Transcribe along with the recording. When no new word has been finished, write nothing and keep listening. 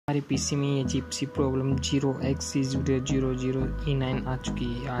हमारे पीसी में ये अजीब सी प्रॉब्लम 0xc000e9 आ चुकी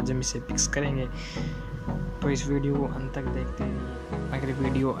है। आज हम इसे फिक्स करेंगे, तो इस वीडियो को अंत तक देखते रहिए। अगर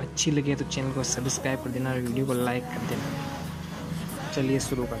वीडियो अच्छी लगे तो चैनल को सब्सक्राइब कर देना और वीडियो को लाइक कर देना। चलिए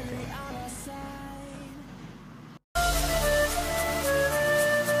शुरू करते हैं।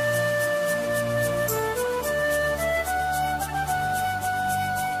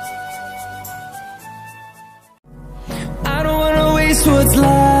 What's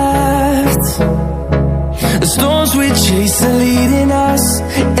left? The storms we chase are leading us,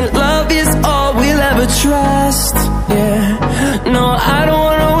 and love is all we'll ever trust. Yeah, no, I don't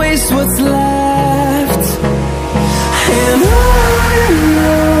wanna waste what's left. And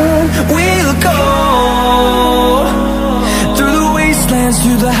on we'll go, through the wastelands,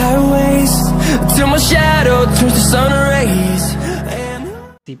 through the highways, till my shadow turns to sun rays.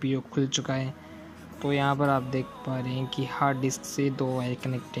 CPU खुल चुका है, तो यहाँ पर आप देख पा रहे हैं कि हार्ड डिस्क से 2 वायर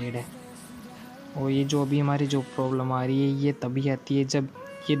कनेक्टेड है। और ये जो अभी हमारी जो प्रॉब्लम आ रही है ये तभी आती है जब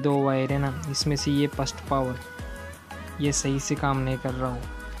ये 2 वायर है ना, इसमें से ये फर्स्ट पावर ये सही से काम नहीं कर रहा हो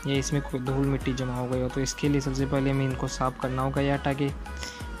या इसमें कोई धूल मिट्टी जमा हो गई हो। तो इसके लिए सबसे पहले हमें इनको साफ़ करना होगा, या ताकि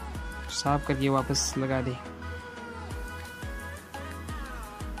साफ़ करके वापस लगा दें।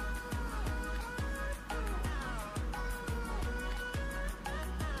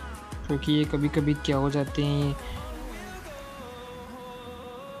 क्योंकि ये कभी कभी क्या हो जाते हैं, ये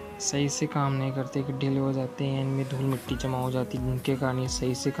सही से काम नहीं करते, कि ढीले हो जाते हैं, इनमें धूल मिट्टी जमा हो जाती है, जिनके कारण ये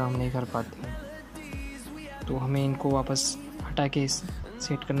सही से काम नहीं कर पाते हैं। तो हमें इनको वापस हटा के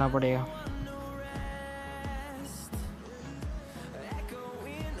सेट करना पड़ेगा।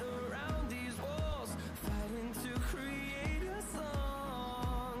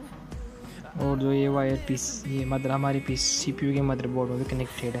 और जो ये वायर ये हमारे CPU के मदरबोर्ड में भी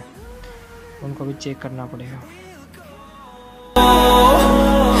कनेक्टेड है, उनको भी चेक करना पड़ेगा।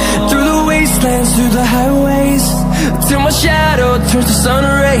 Through the wastelands, through the highways, till my shadow turns to sun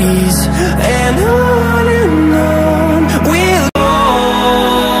rays. And on we'll go,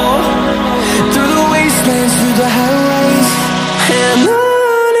 through the wastelands, through the highways, and on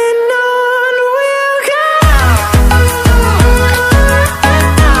we'll go.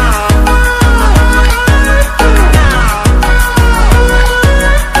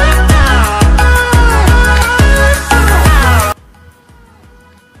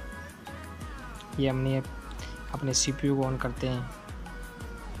 ये हमने अपने CPU को ऑन करते हैं।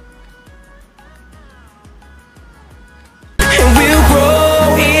 We'll grow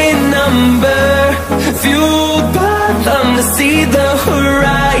in number, fueled by them to see the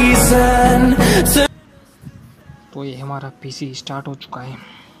horizon. तो ये हमारा PC start हो चुका है।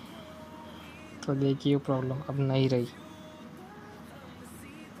 तो देखिए प्रॉब्लम अब नहीं रही।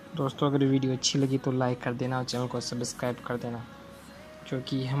 दोस्तों, अगर वीडियो अच्छी लगी तो लाइक कर देना और चैनल को सब्सक्राइब कर देना,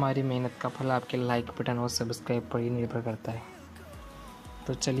 क्योंकि हमारी मेहनत का फल आपके लाइक बटन और सब्सक्राइब पर ही निर्भर करता है।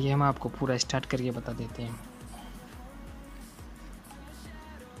 तो चलिए हम आपको पूरा स्टार्ट करके बता देते हैं।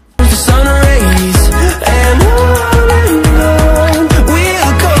 Sun rays